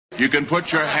You can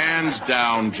put your hands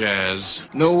down, Jazz.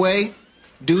 No way.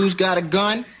 Dude's got a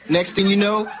gun. Next thing you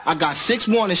know, I got 6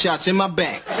 warning shots in my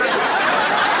back.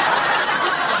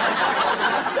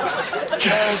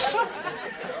 Jazz.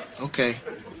 Okay.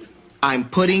 I'm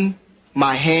putting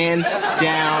my hands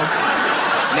down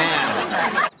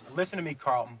now. Listen to me,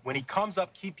 Carlton. When he comes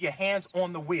up, keep your hands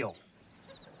on the wheel.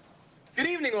 Good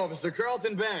evening, Officer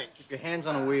Carlton Banks. Keep your hands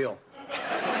on the wheel.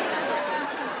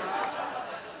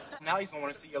 Now he's gonna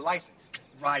want to see your license.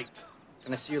 Right.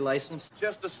 Can I see your license?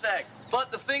 Just a sec.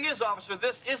 But the thing is, officer,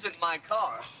 this isn't my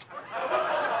car.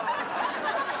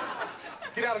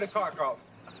 Get out of the car, Carlton.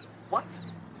 What?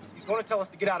 He's gonna tell us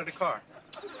to get out of the car.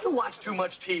 You watch too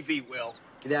much TV, Will.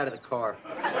 Get out of the car.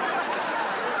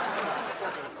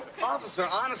 Officer,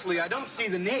 honestly, I don't see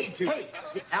the need to... Hey,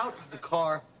 get out of the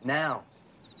car now.